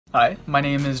Hi, my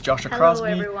name is Joshua Hello Crosby.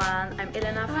 everyone, I'm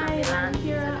Elena from Hi, Milan. I'm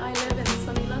here. I live in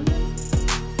sunny London.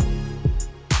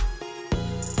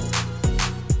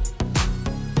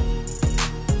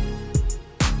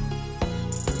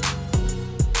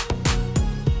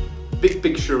 Big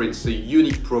Picture, it's a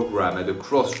unique program at the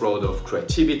crossroad of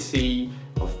creativity,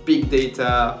 of big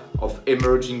data, of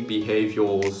emerging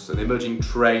behaviors and emerging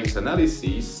trends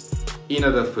analysis in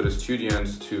order for the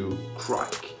students to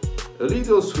crack a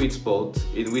little sweet spot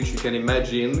in which you can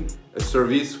imagine a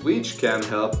service which can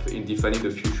help in defining the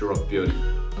future of beauty.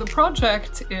 The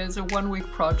project is a one-week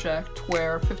project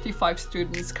where 55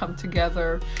 students come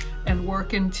together and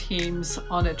work in teams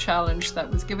on a challenge that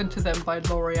was given to them by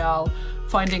L'Oreal,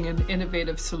 finding an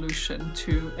innovative solution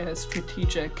to a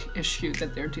strategic issue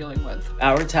that they're dealing with.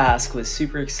 Our task was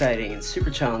super exciting and super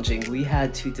challenging. We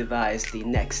had to devise the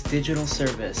next digital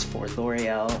service for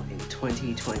L'Oreal in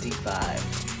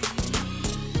 2025.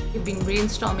 We've been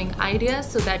brainstorming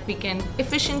ideas so that we can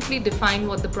efficiently define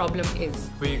what the problem is.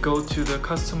 We go to the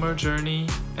customer journey,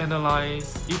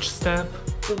 analyze each step.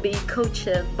 We'll be coached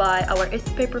by our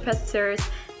ESCP professors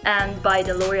and by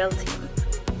the L'Oreal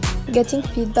team. Getting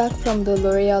feedback from the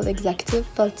L'Oreal executive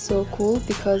felt so cool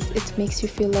because it makes you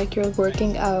feel like you're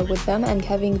working with them and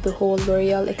having the whole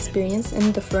L'Oreal experience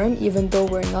in the firm even though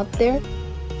we're not there.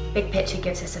 Big Picture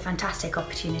gives us a fantastic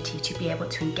opportunity to be able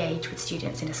to engage with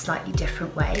students in a slightly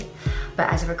different way, but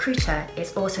as a recruiter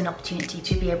it's also an opportunity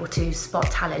to be able to spot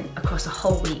talent across a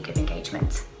whole week of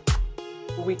engagement.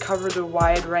 We covered a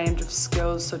wide range of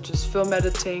skills such as film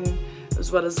editing,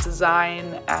 as well as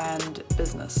design and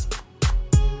business.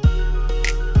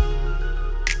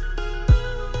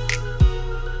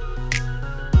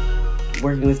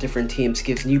 Working with different teams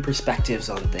gives new perspectives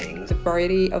on things. The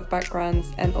variety of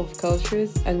backgrounds and of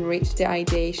cultures enriched the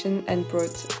ideation and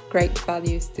brought great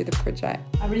values to the project.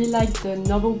 I really like the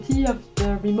novelty of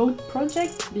the remote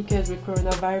project because with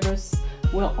coronavirus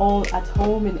we're all at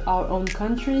home in our own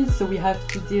countries, so we have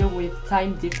to deal with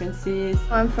time differences.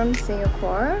 I'm from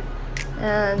Singapore,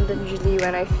 and usually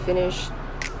when I finish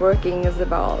working is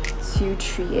about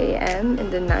 2-3 a.m. in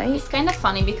the night. It's kind of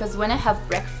funny because when I have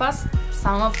breakfast,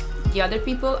 some of the other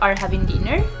people are having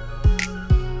dinner.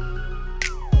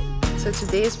 So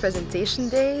today is presentation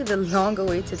day, the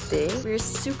long-awaited day. We're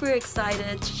super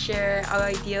excited to share our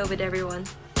idea with everyone.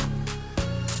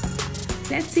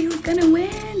 Let's see who's gonna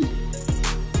win!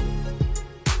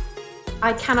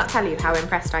 I cannot tell you how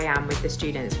impressed I am with the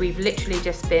students. We've literally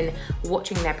just been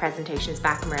watching their presentations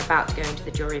back and we're about to go into the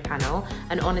jury panel,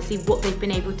 and honestly what they've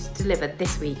been able to deliver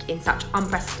this week in such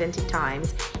unprecedented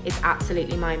times is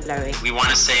absolutely mind-blowing. We want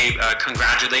to say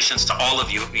congratulations to all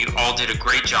of you. You all did a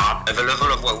great job. The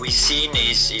level of what we've seen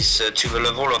is to the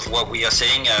level of what we are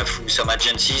saying through some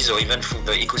agencies or even through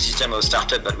the ecosystem of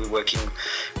startup that we're working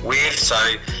with. So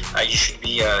you should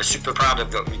be super proud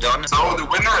of what we've done. So the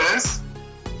winner is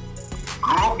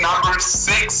group number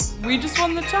 6. We just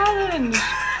won the challenge!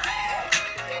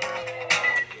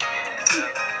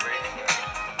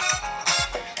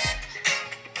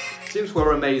 Teams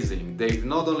were amazing. They've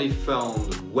not only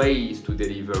found ways to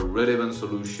deliver relevant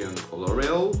solutions for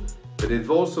L'Oreal, but they've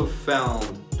also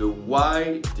found the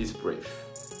why this brief,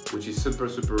 which is super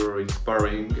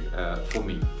inspiring for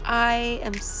me. I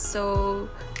am so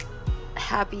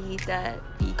happy that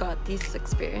we got this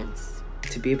experience.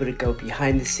 To be able to go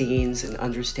behind the scenes and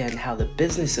understand how the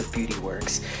business of beauty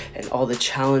works and all the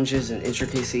challenges and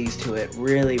intricacies to it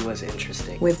really was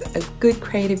interesting. With a good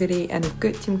creativity and a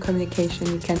good team communication,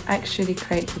 you can actually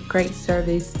create a great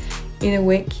service in a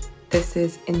week. This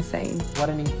is insane. What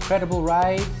an incredible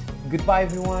ride. Goodbye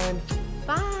everyone.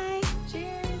 Bye.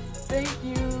 Cheers. Thank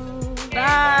you.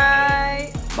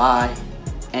 Bye. Bye.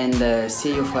 And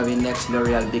see you for the next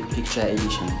L'Oreal Big Picture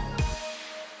edition.